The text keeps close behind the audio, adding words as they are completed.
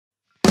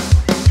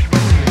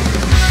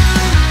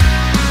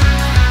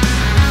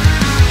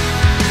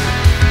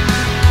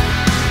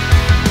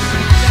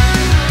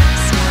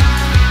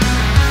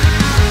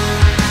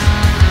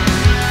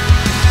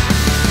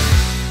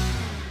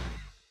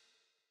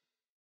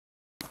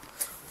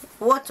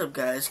What's up,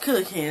 guys?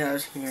 Killer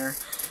K9 here,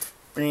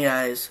 bringing you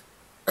guys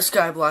a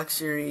Skyblock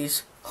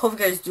series. Hope you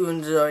guys do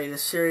enjoy the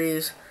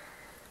series.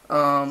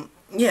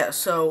 Yeah,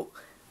 so,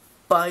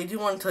 but I do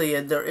want to tell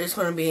you, there is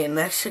going to be an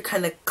extra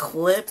kind of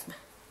clip.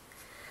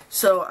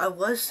 So, I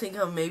was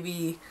thinking of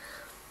maybe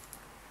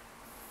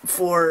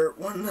for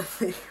one of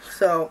the,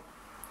 so,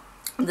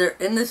 there,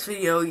 in this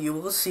video, you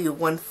will see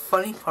one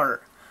funny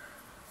part.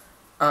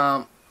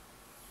 I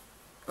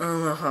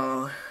don't know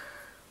how.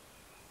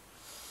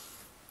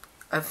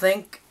 I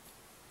think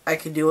I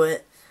could do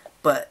it,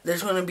 but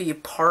there's going to be a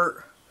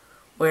part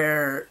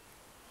where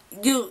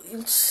you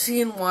see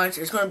and watch.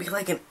 It's going to be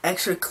like an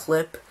extra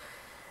clip.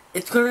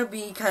 It's going to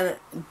be kind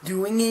of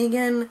doing it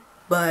again,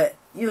 but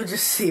you'll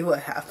just see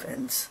what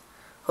happens.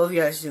 Hope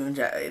you guys do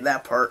enjoy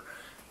that part.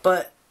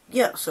 But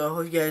yeah, so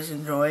hope you guys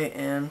enjoy,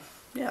 and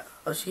yeah,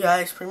 I'll see you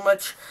guys pretty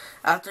much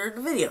after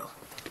the video.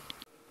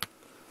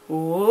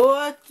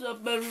 What's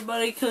up,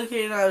 everybody? Killer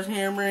K9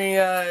 here, bringing you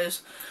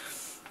guys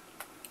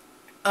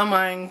a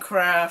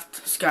Minecraft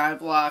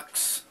Skyblock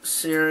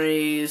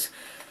series.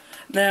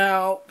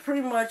 Now, pretty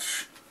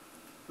much,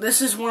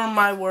 this is one of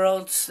my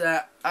worlds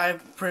that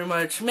I've pretty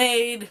much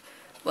made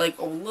like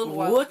a little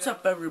while. What's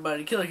up,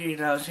 everybody? Killer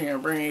K9 here,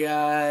 bringing you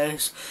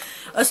guys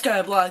a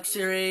Skyblock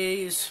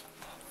series.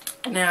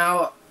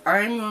 Now,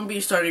 I'm going to be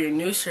starting a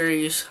new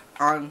series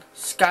on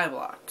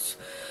Skyblocks.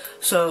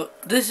 So,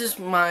 this is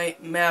my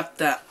map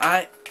that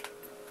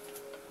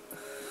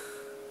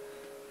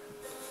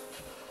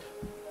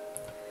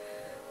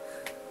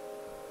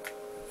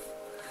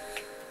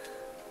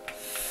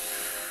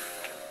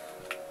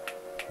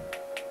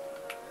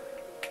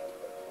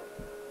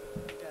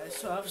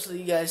So obviously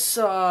you guys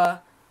saw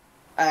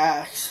I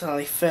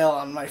accidentally failed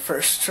on my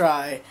first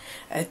try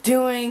at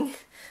doing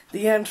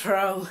the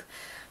intro.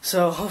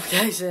 So hope you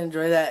guys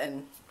enjoy that,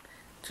 and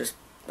just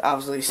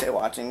obviously stay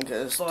watching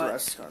because the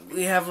rest is going to be.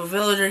 We have a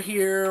villager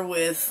here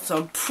with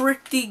some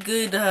pretty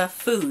good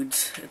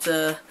foods. It's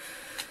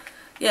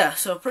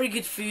so pretty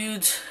good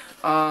foods.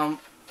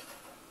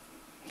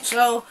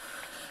 So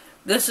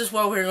this is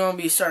what we're going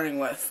to be starting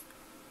with.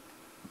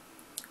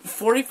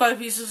 45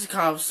 pieces of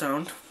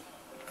cobblestone.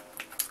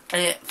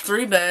 And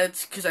 3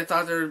 beds, because I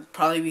thought there would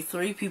probably be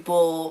 3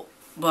 people,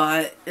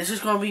 but it's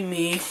just going to be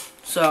me.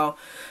 So,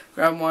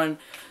 grab one.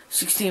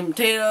 16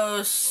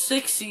 potatoes,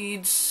 6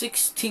 seeds,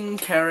 16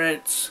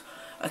 carrots,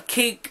 a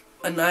cake,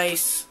 an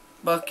ice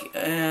bucket,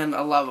 and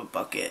a lava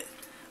bucket.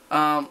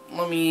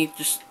 Let me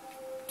just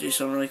do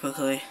something really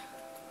quickly.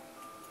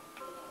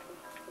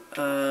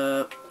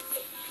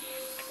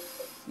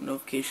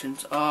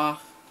 Notifications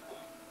off.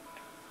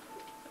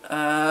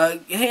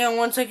 Hang on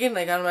 1 second,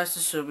 I got a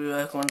message, so I'll be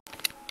back one.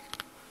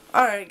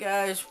 Alright,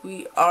 guys,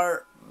 we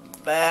are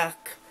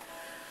back.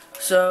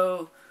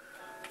 So,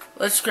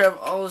 let's grab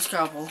all this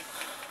cobble.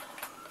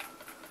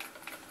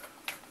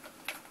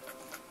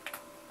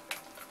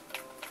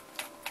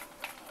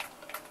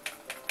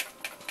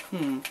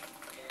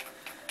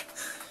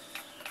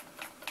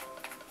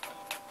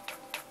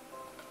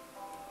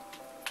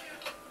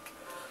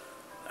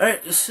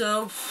 Alright,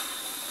 so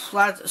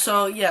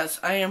yes,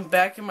 I am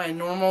back in my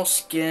normal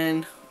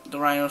skin, the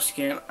rhino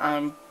skin.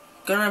 I'm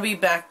gonna be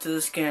back to the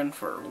skin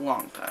for a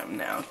long time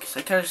now, because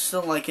I kind of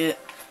still like it.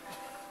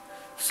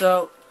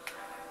 So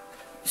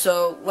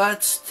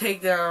let's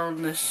take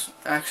down this,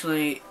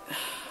 actually.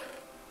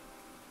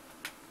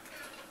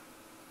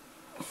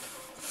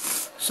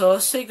 So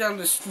let's take down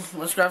this,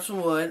 let's grab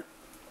some wood.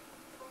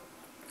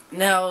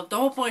 Now, the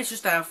whole point is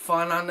just to have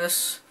fun on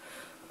this.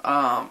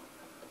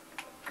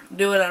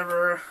 Do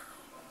whatever,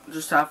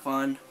 just have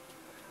fun.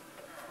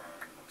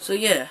 So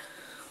yeah.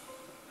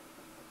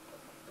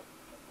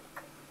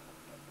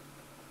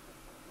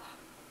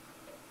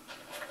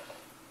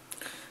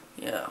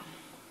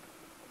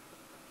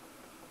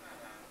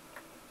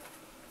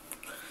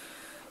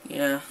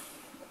 Yeah.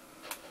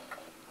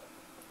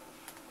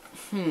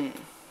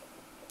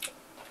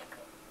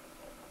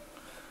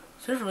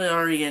 Is it really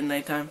already getting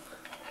nighttime?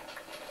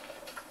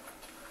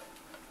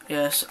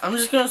 Yes, I'm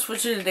just gonna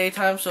switch it to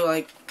daytime,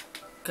 so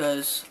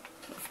cause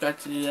I forgot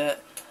to do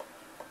that.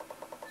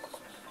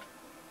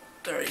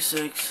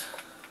 36.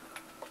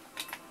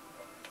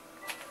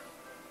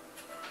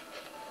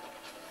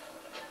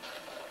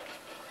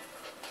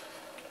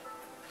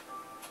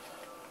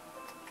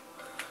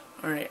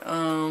 Alright,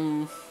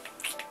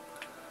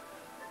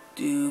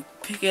 do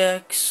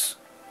pickaxe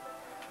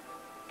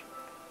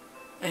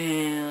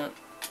and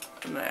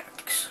an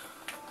axe.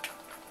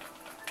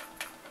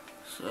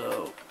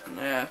 So, an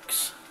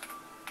axe.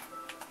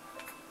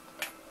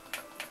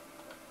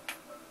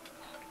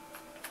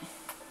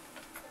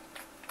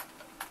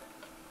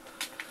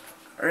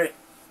 Alright.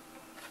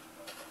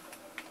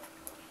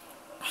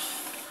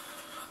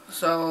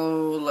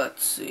 So,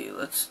 let's see,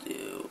 let's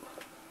do.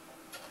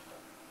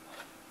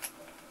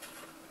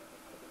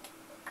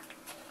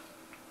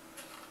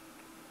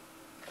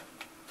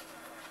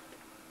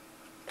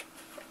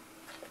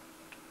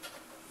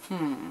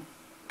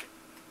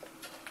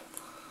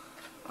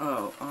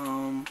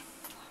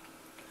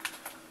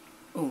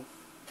 Oh,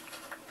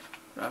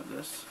 grab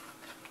this.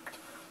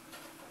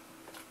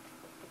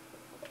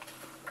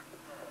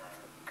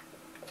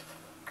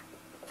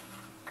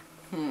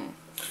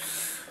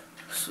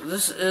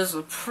 this is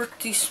a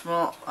pretty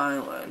small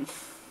island.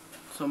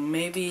 So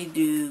maybe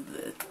do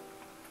this.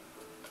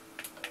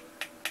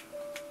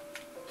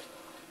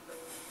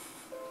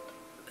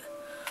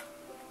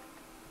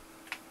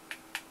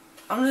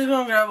 I'm just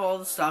gonna grab all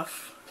the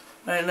stuff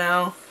right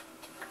now.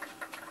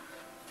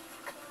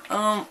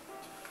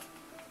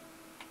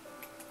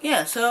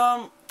 Yeah,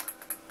 so,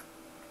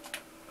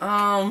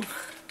 I'll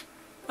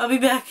be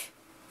back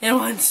in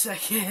 1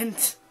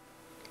 second.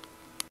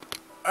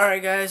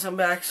 Alright guys, I'm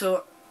back.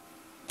 So,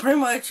 pretty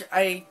much,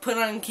 I put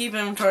on keep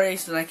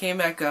inventories and I came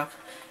back up.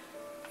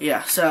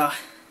 Yeah, so,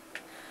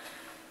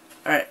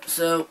 alright,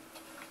 so,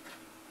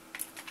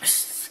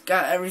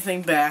 got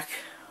everything back,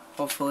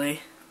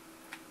 hopefully.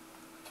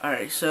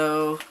 Alright,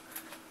 so,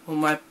 well,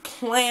 my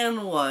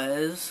plan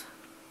was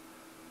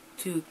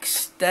to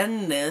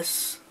extend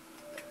this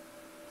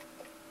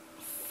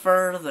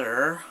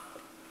further.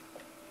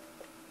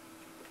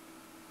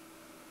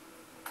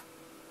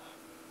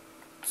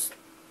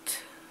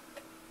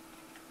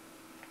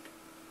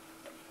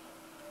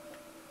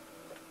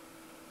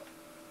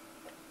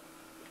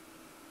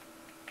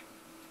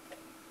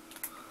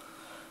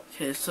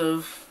 Okay,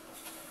 so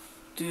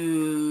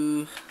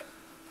do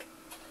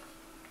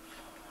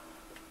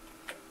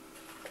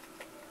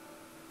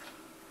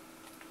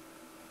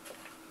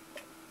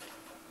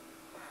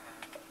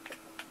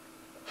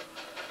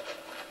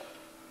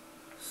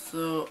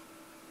so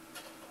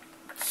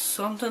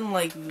something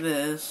like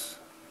this.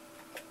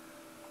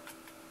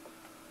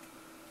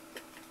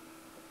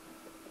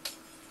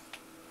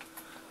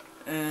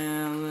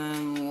 And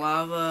then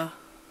lava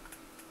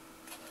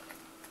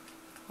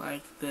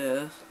like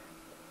this.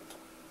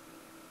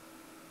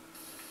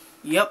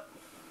 Yep.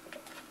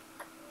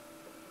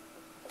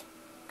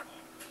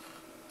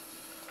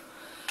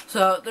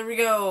 So there we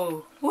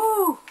go.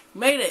 Woo!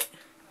 Made it.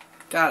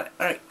 Got it.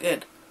 Alright,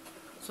 good.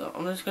 So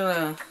I'm just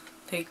gonna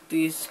take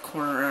these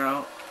corner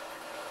out.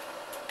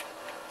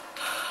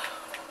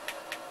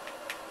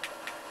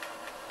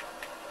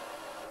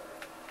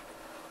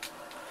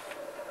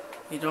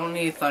 You don't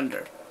need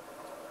thunder.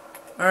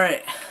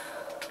 Alright.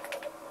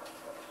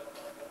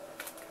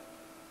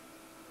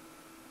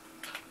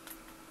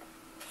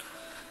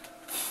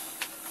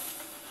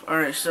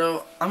 Alright,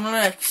 so I'm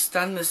gonna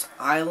extend this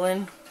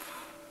island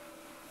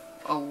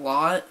a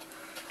lot.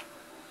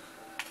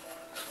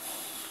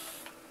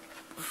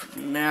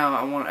 Now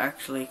I want to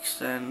actually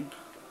extend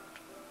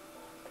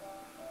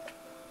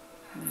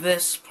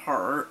this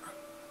part,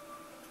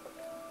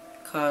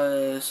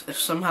 because if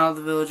somehow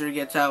the villager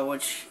gets out,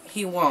 which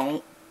he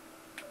won't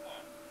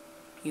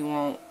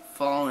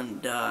fall and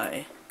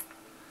die.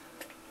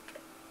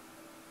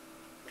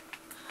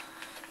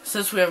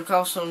 Since we have a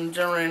cobblestone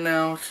generator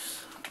now, which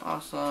is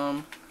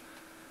awesome.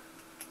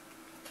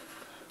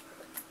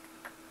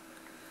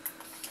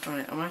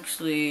 Alright, I'm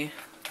actually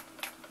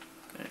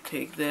gonna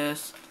take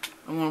this.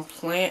 I'm gonna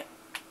plant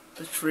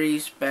the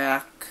trees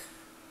back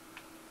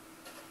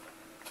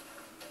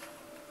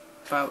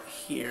about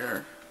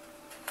here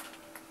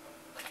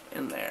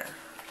and there.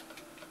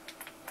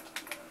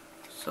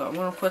 So I'm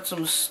gonna put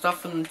some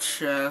stuff in the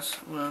chest.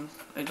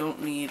 I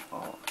don't need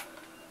all.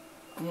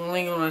 I'm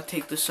only gonna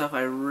take the stuff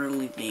I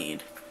really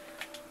need.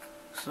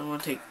 So I'm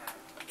gonna take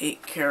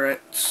 8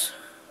 carrots.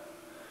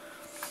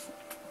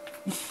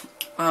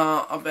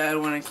 I'll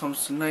bet when it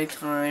comes to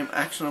nighttime.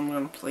 Actually, I'm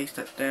gonna place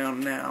that down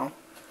now.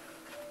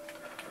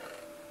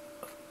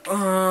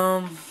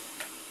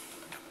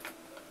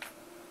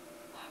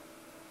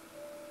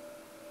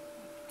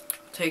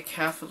 Take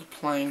half of the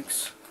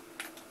planks.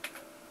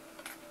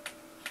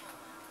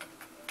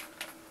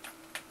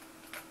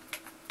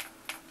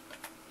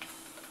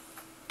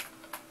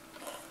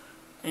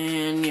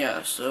 And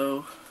yeah,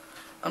 so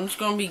I'm just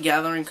gonna be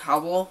gathering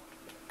cobble.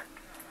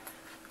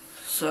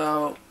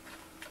 So,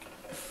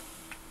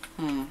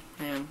 man,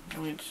 let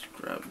me just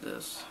grab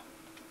this.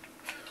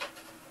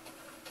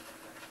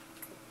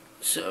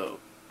 So,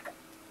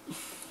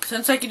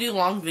 since I can do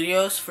long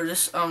videos for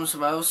this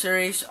survival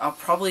series, I'll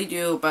probably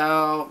do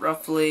about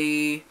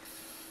roughly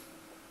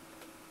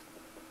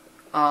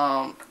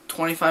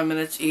 25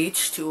 minutes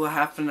each to a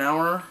half an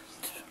hour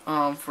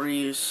for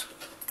use.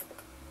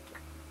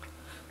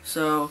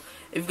 So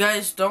if you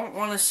guys don't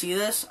want to see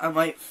this, I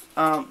might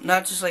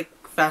not just like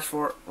fast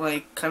forward,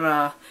 like kind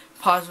of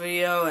pause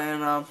video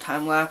and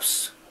time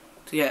lapse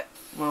to get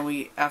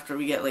after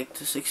we get like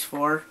to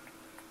 64,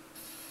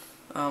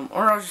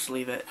 or I'll just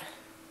leave it.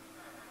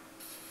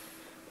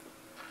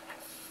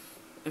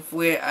 If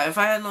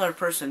I had another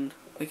person,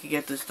 we could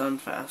get this done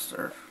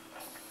faster.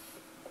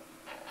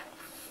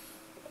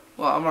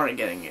 Well, I'm already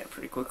getting it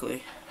pretty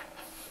quickly.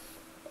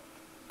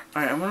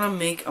 Alright, I'm gonna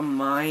make a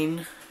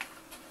mine.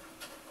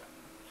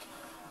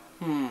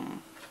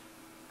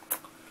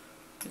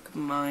 Make a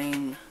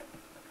mine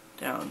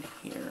down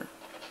here.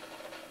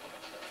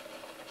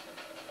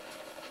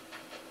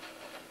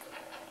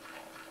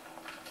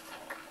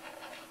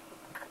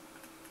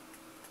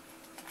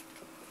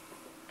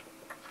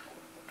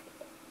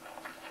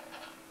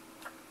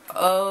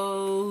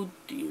 Oh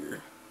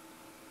dear.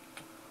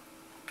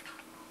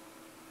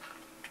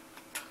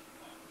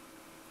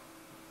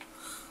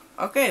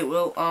 Okay,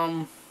 well,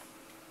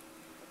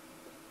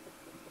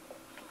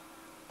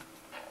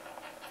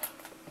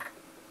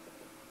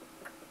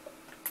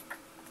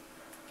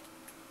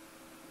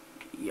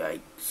 yikes.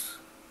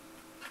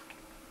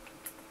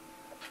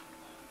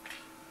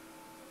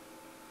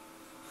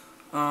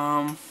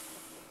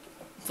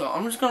 So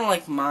I'm just gonna,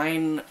 like,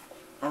 mine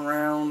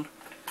around.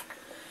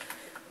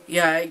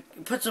 Yeah, I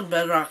put some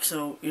bedrock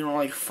so you don't,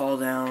 like, fall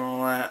down and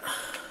all that.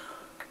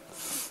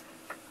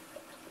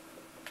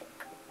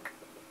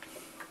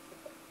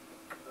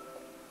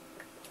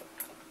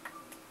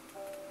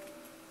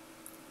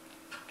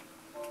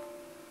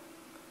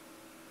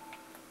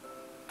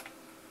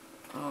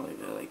 I'll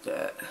leave it like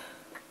that.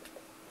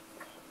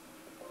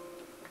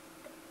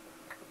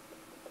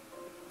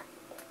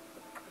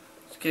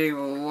 It's getting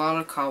a lot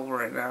of cobble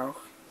right now.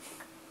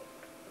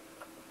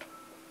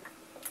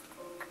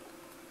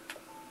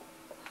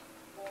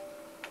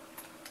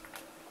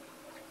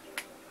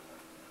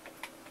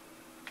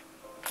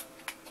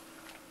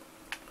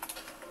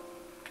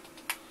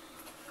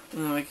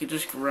 And then I could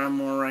just grab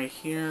more right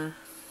here.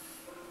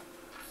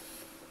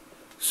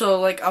 So,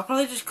 like, I'll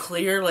probably just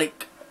clear,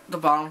 like, the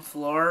bottom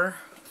floor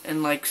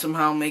and, like,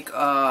 somehow make,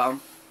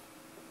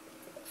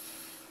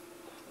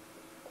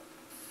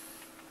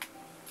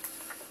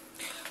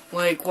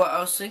 like, what I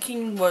was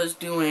thinking was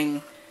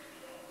doing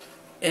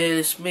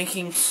is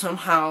making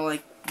somehow,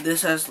 like,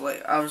 this as,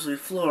 like, obviously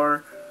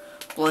floor,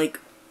 but, like,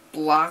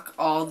 block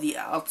all the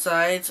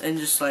outsides and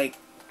just, like,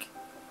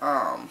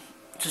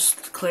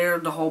 just clear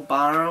the whole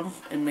bottom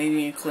and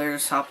maybe clear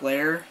the top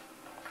layer,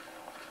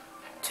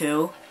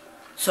 too.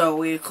 So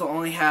we could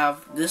only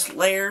have this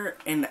layer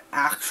and the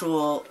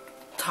actual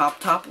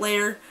top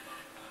layer.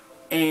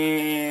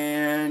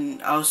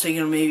 And I was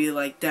thinking maybe,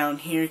 like, down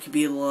here could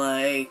be,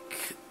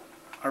 like,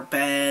 our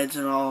beds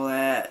and all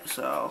that.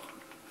 So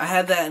I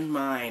had that in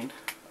mind.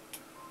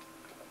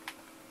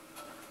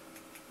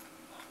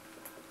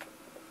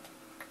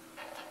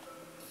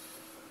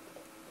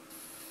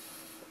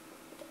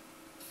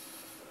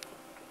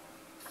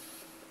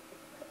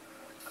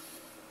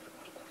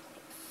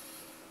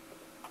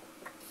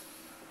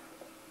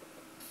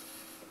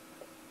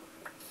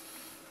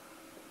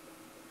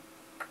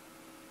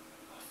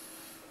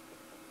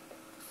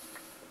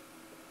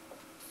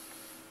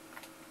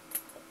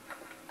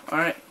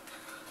 Alright,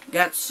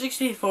 got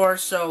 64,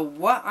 so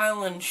what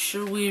island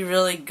should we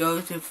really go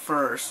to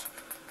first?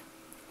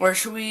 Or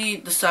should we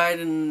decide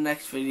in the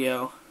next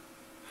video?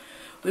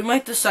 We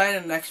might decide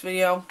in the next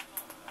video.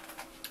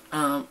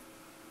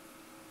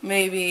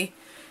 Maybe,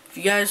 if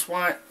you guys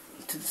want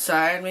to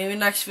decide, maybe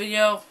next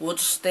video, we'll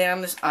just stay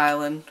on this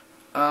island,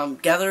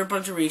 gather a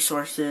bunch of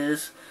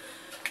resources,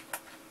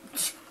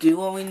 just do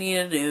what we need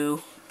to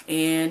do,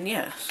 and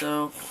yeah,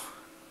 so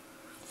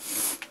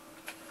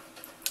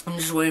I'm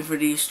just waiting for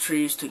these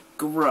trees to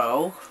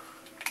grow.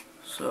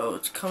 So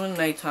it's coming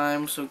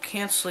nighttime, so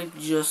can't sleep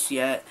just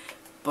yet.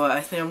 But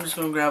I think I'm just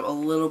gonna grab a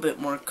little bit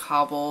more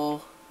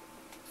cobble.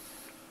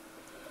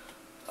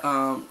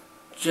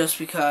 Just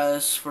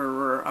because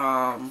for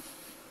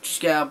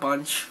just get a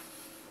bunch.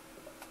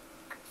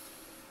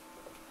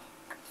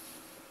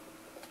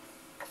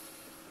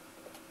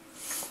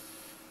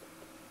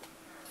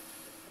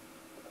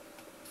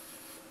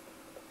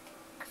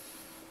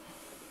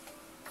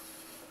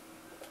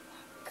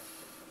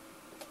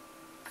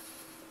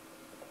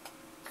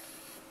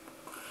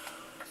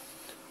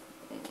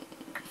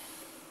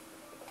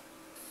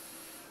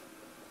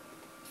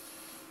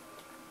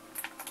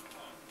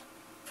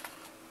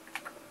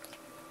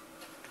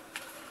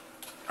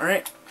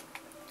 Alright,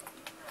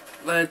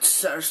 let's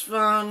start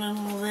spawning a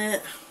little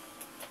bit.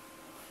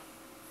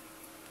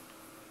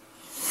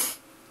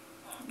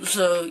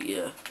 So,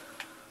 yeah.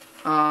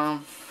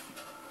 Alright,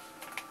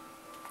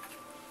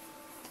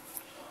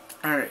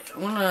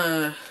 I'm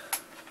gonna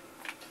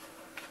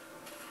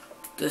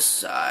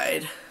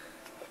decide.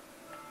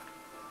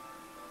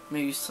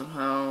 Maybe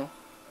somehow.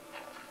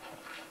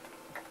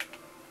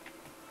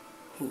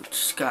 Ooh,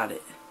 just got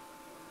it.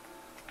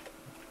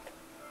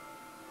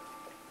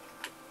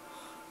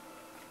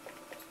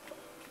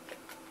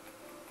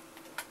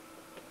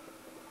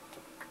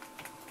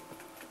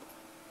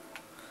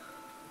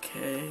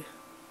 Okay.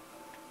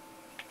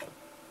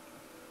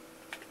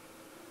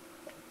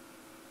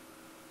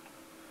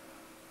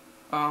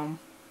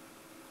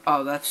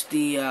 Oh, that's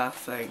the,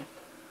 thing.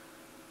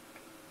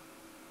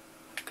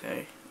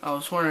 Okay. I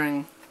was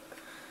wondering,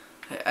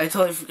 I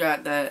totally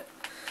forgot that,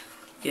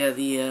 yeah,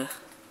 the,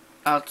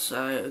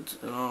 outsides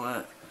and all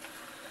that.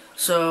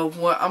 So,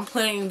 what I'm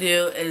planning to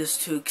do is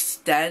to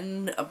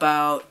extend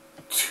about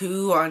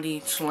 2 on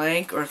each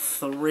length, or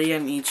 3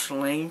 on each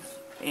length,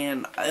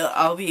 and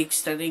I'll be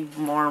extending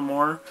more and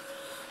more.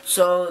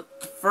 So,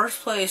 the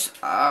first place,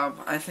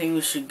 I think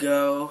we should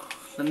go,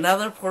 the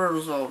nether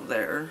portal's over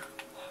there.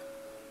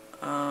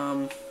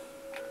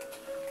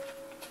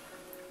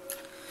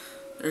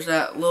 There's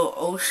that little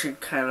ocean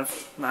kind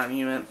of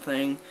monument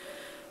thing.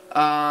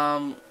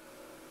 I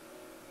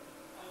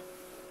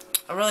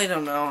really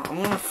don't know.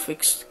 I'm gonna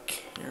fix the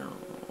camera.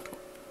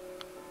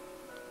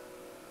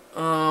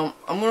 I'm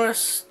gonna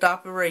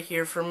stop it right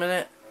here for a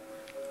minute.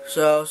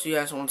 So, see you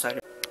guys in 1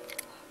 second.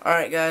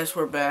 Alright guys,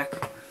 we're back.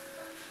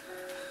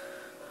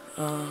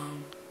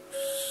 I'm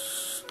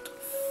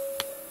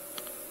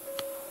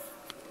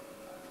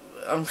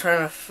trying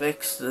to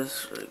fix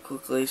this really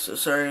quickly, so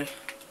sorry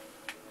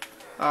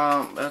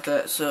about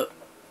that. So,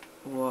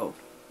 whoa.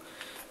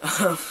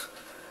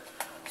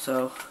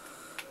 So,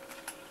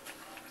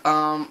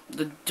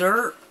 the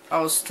dirt I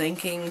was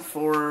thinking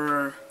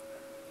to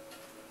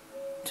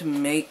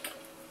make,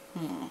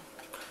 well,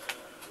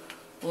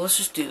 let's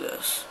just do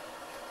this.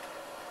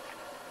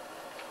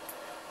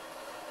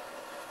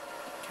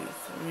 2,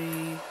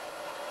 3,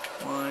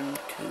 1, 2,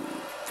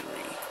 3.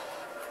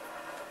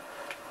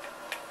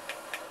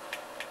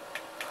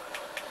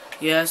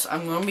 Yes,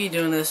 I'm gonna be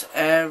doing this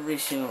every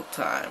single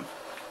time.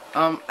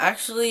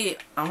 Actually,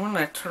 I'm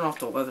gonna turn off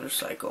the weather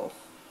cycle,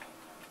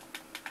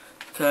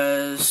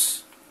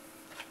 because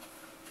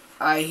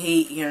I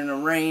hate hearing the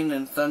rain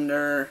and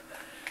thunder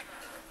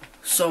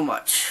so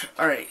much.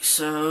 Alright,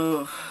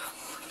 so,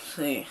 let's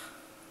see.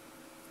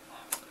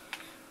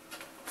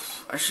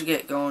 I should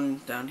get going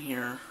down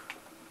here.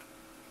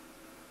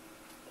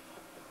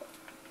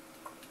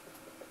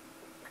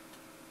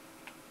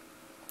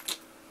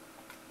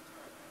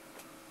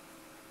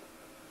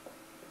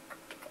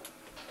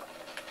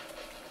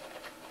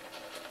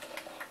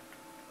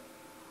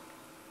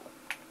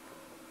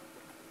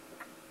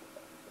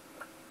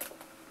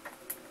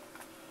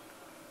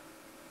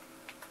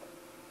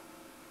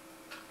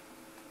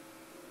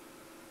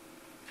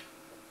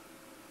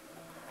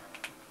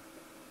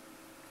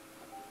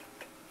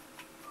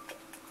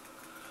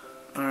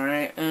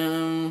 Alright,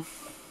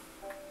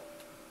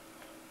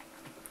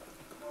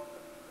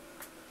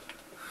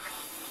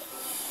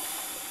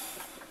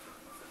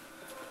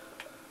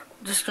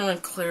 just gonna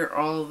clear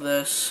all of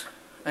this.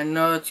 I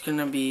know it's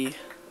gonna be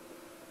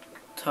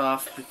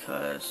tough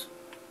because...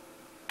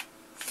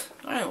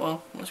 Alright,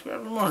 well, let's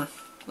grab more.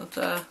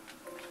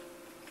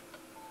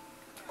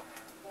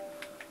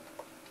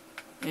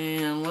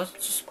 And let's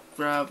just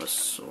grab a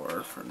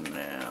sword for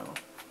now.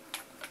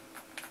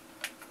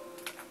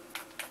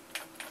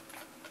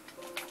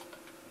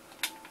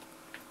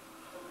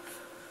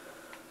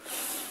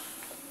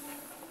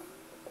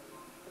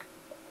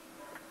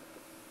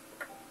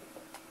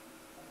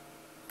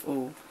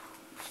 Oh.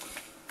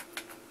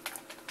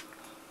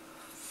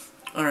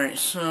 Alright,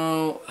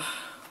 so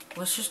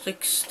let's just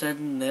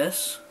extend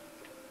this.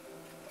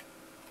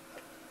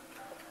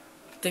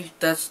 I think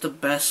that's the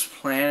best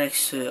plan,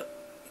 is to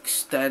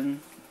extend.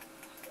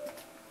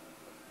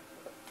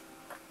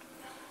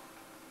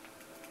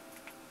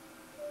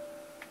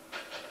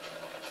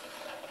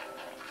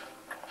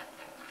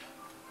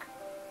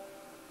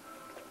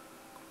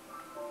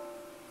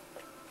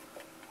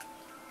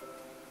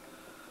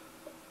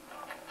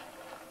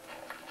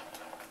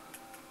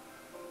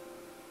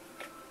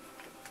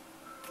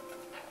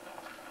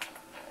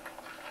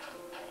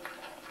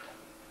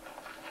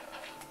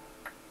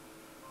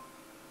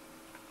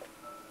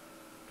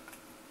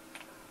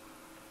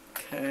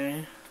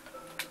 Okay,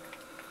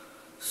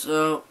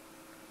 so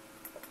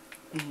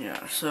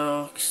yeah,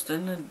 so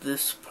extended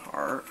this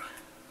part.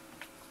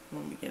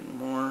 We'll be getting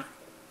more.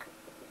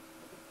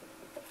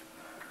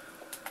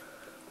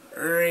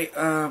 Alright,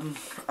 I'm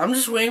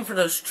just waiting for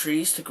those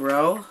trees to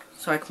grow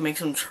so I can make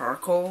some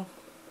charcoal.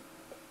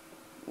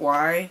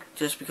 Why?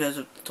 Just because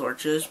of the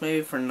torches,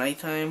 maybe for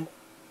nighttime?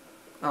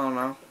 I don't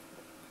know.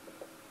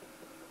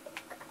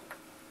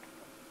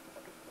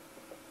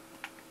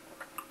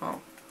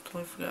 Oh,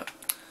 totally forgot.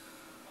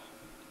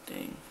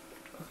 Dang.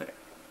 Okay.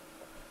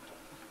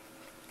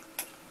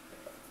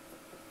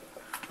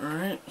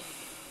 Alright.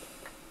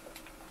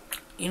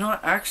 You know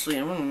what? Actually,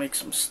 I'm gonna make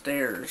some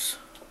stairs.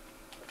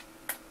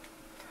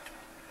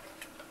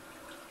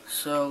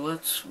 So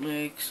let's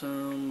make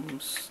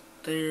some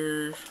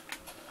stairs.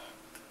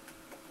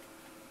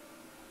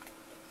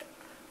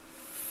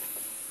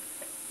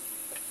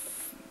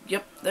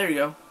 Yep, there you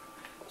go.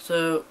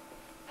 So,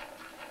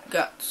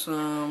 got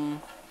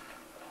some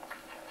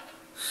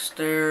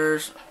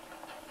stairs.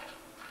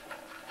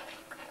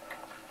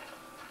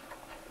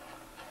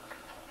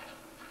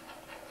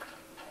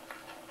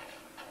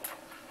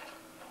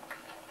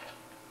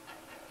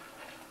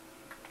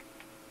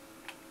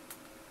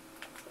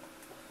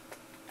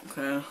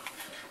 Okay.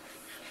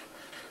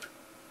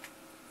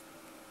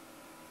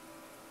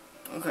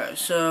 Okay,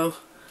 so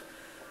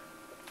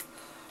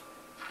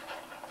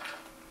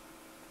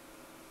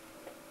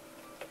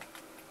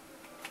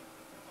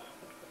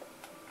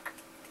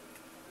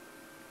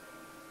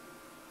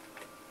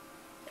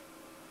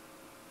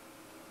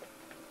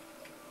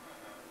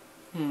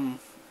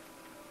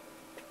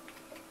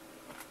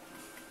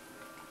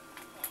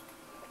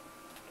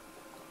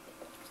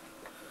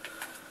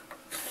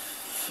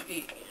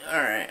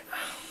alright.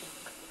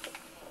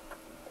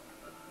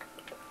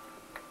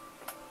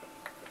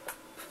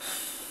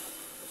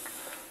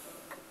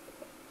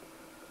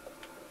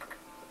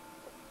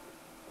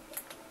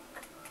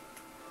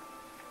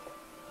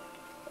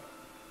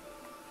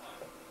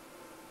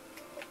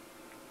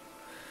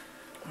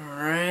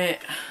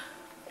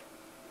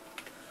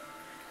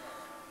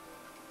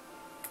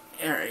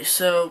 Alright,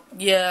 so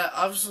yeah,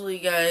 obviously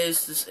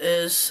guys, this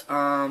is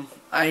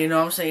I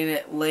know I'm saying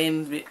it late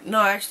in the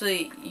no,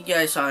 actually you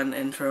guys saw an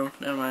intro.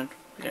 Never mind.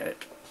 Forget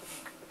it.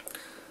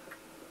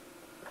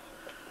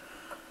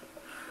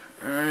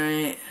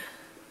 Alright.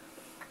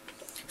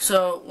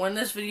 So when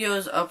this video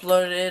is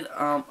uploaded,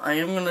 I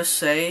am gonna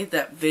say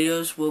that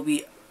videos will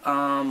be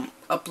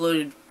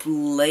uploaded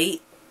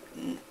late.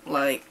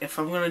 Like if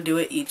I'm gonna do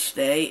it each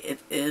day,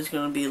 it is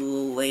gonna be a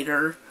little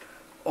later,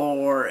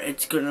 or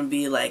it's gonna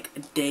be like a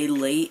day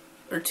late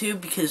or two,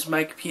 because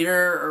my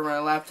computer or my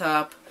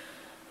laptop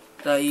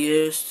that I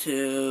use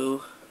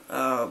to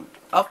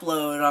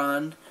upload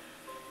on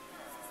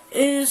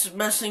is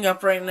messing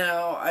up right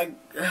now.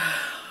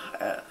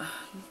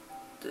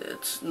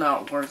 It's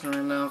not working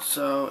right now,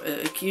 so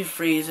it keeps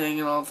freezing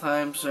and all the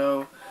time.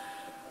 So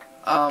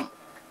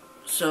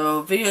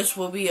so videos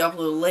will be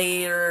uploaded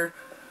later,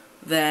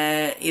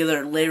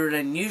 either later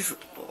than usual.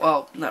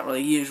 Well, not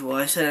really usual.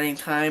 I said any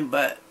time,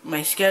 but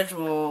my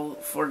schedule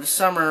for the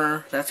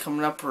summer that's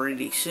coming up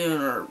pretty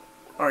soon, or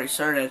already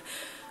started.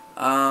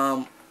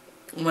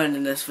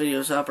 When this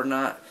video's up or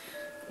not,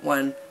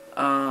 when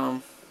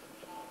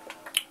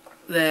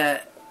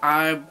that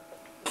I'm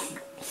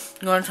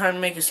going to try to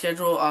make a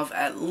schedule of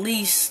at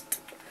least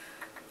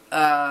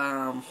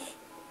 4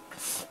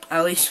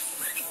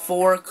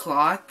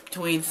 o'clock,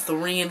 between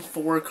 3 and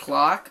 4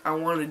 o'clock. I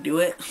want to do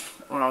it,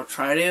 or I'll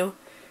try to.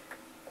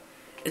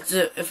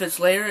 If it's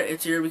later,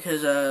 it's either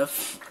because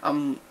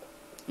I'm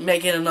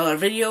making another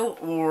video,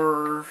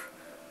 or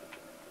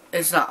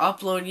it's not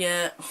uploaded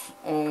yet,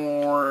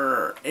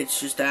 or it's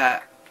just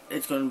that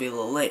it's going to be a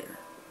little later.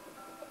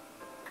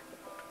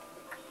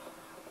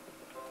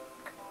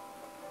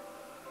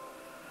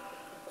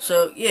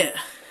 So, yeah.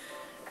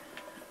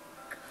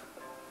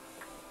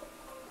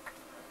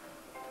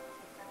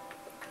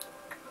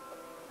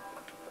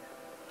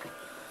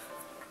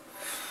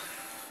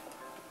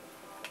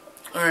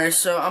 Alright,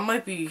 so I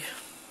might be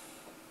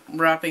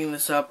wrapping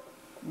this up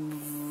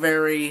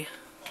very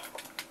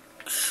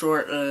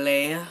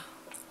shortly.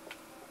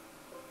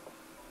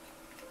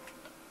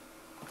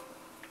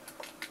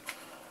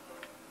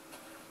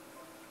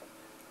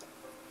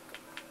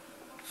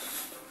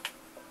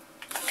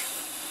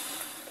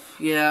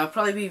 Yeah, I'll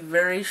probably be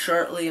very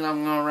shortly, and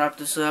I'm gonna wrap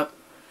this up.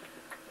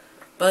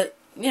 But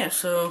yeah,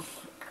 so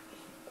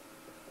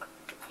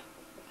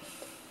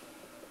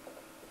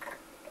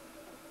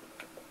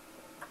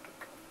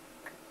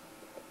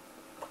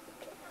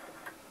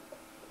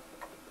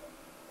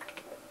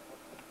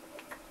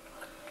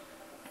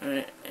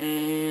alright,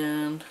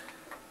 and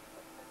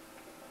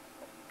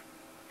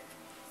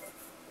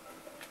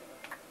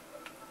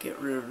get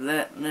rid of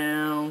that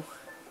now.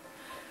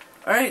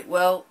 Alright,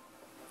 well,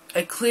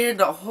 I cleared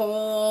the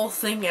whole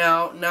thing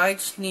out. Now I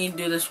just need to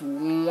do this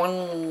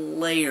one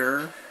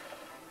layer,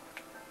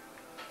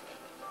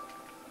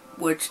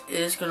 which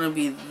is going to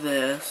be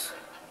this.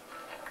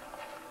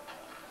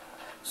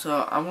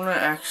 So I'm going to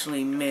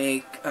actually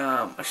make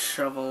a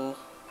shovel.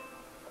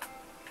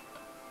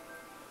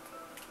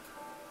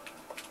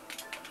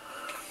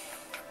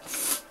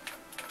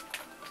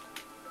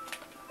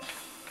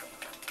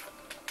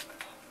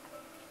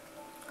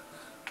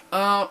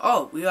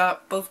 Oh, we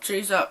got both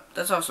trees up.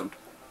 That's awesome.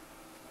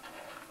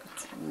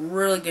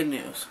 Really good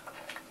news.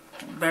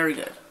 Very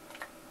good.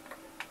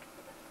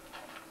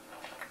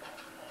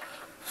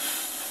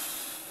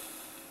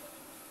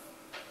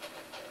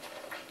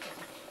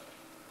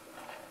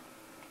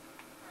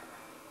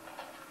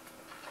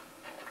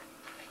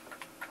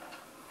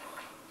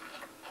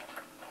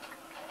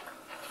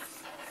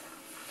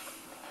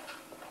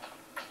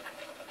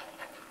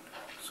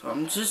 So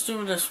I'm just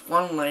doing this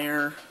one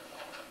layer.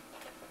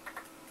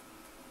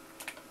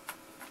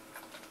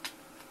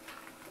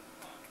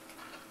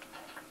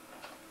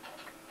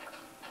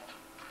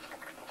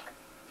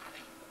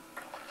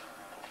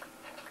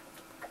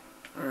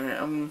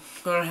 Alright, I'm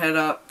gonna head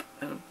up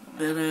in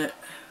a minute.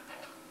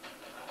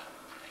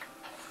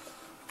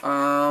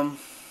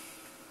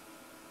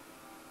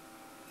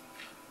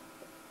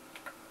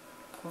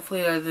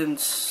 Hopefully that didn't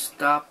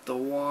stop the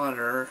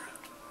water.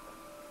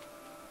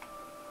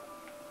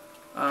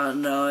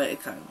 No,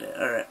 it kinda did.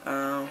 Alright,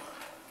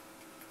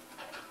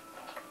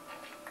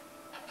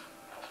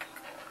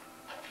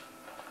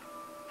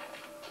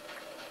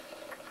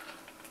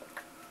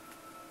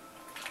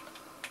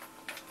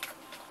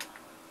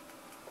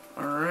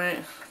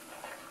 alright.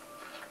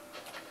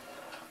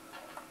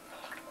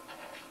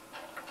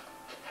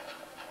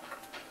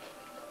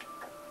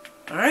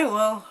 Alright,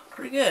 well,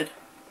 pretty good.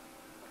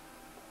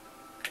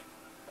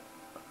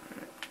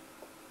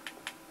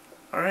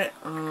 Alright,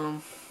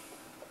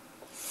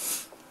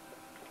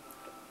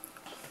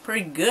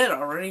 pretty good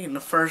already in the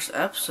first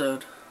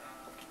episode.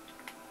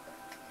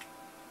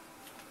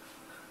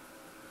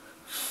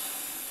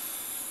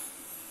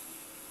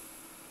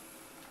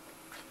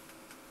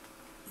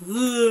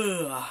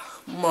 Ugh,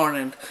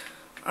 morning.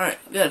 Alright,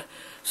 good.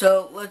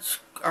 So,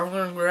 I'm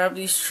gonna grab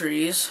these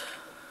trees.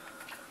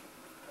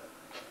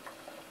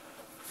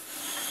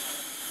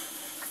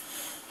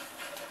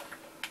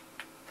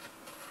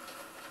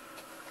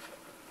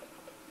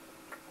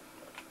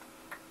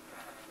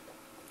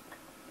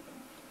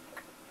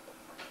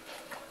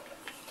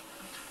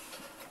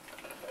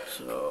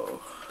 So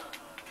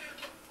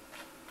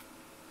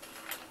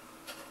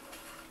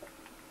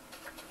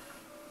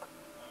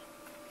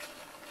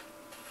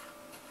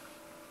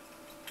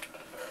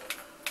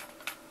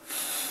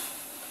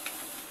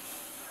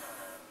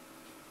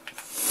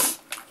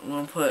I'm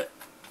gonna put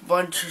a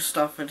bunch of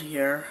stuff in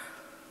here.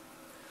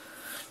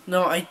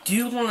 No, I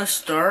do want to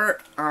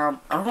start. I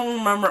don't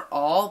remember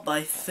all, but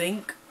I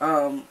think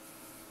the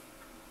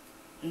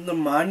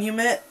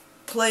monument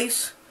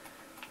place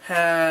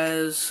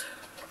has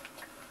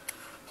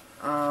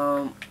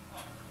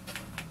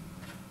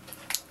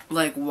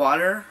like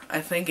water. I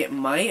think it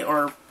might,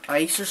 or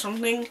ice or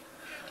something.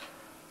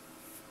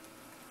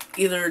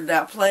 Either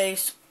that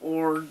place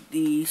or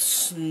the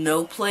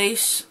snow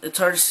place. It's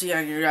hard to see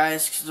on your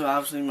guys because of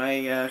obviously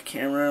my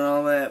camera and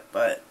all that,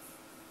 but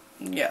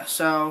yeah.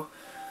 So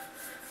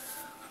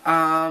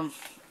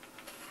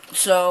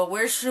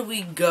where should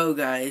we go,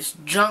 guys?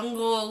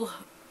 Jungle,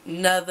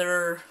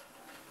 Nether,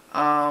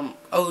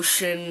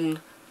 ocean,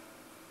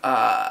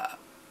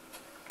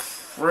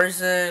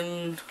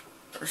 prison,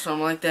 or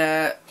something like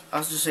that. I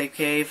was just say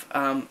cave.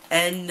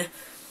 End,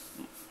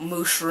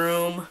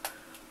 mushroom,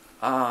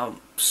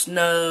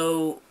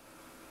 snow,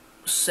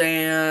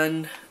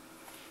 sand.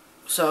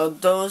 So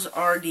those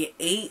are the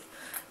 8.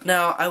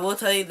 Now I will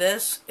tell you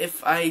this: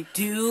 if I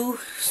do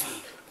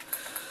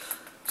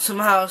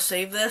somehow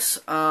save this,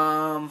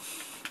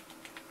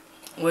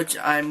 which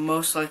I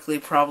most likely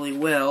probably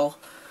will,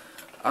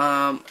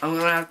 I'm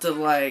gonna have to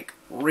like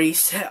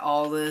reset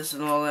all this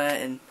and all that,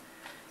 and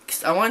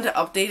cause I wanted to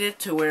update it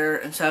to where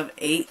instead of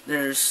 8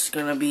 there's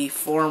gonna be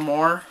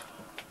 4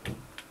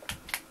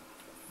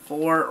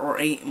 or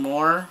 8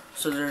 more,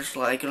 so there's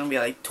like gonna be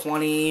like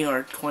 20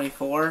 or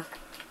 24.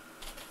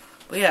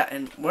 But yeah,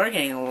 and we're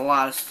getting a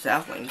lot of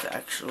saplings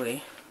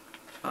actually.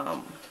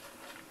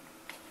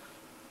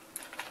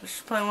 Let's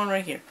just plant one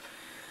right here.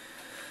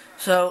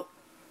 So,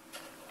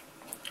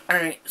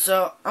 alright,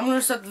 so I'm going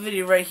to stop the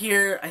video right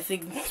here. I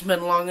think it's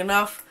been long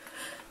enough.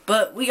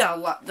 But we got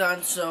a lot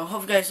done, so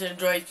hope you guys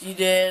enjoyed. If you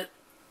did,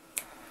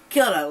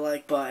 kill that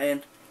like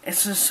button. And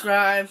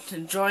subscribe to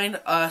join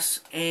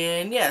us.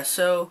 And yeah,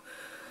 so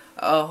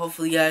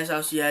hopefully guys,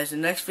 I'll see you guys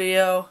in the next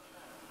video.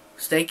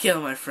 Stay kill,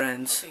 my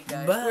friends. Hey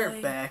guys, bye.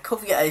 We're back.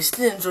 Hope you guys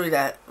did enjoy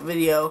that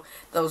video.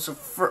 That was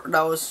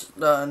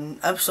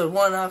episode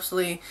 1,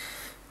 obviously.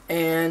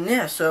 And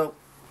yeah, so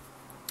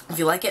if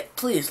you like it,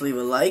 please leave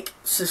a like,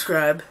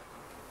 subscribe,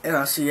 and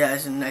I'll see you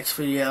guys in the next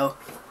video.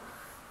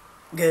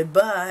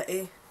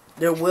 Goodbye.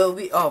 There will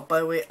be, oh, by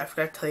the way, I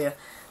forgot to tell you,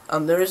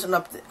 there is an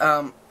update.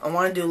 I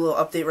want to do a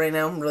little update right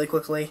now, really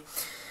quickly.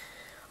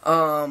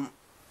 My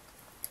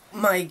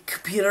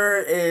computer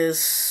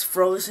is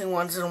frozen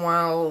once in a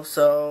while,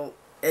 so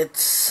it's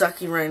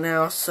sucking right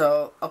now,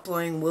 so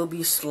uploading will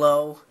be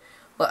slow.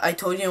 But I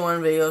told you in one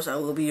of the videos I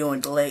will be doing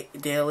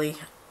daily.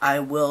 I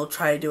will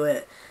try to do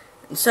it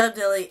instead of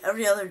daily,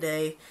 every other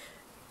day,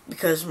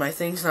 because my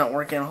thing's not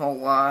working a whole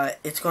lot.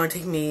 It's going to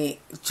take me,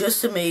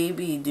 just to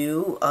maybe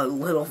do a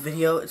little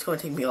video, it's going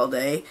to take me all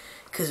day,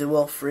 because it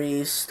will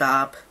freeze,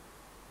 stop,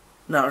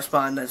 not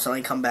respond, then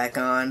suddenly come back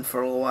on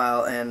for a little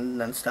while,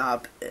 and then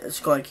stop. It's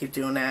going to keep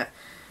doing that.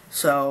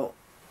 So,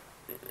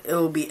 it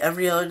will be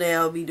every other day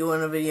I'll be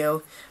doing a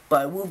video,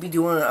 but I will be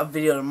doing a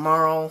video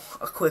tomorrow,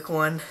 a quick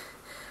one.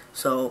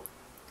 So,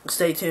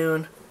 stay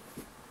tuned.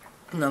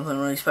 Nothing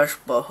really special,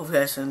 but hope you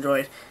guys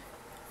enjoyed.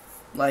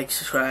 Like,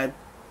 subscribe,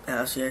 and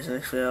I'll see you guys in the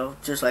next video.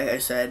 Just like I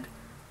said,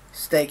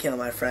 stay killing,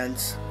 my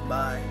friends.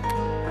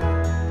 Bye.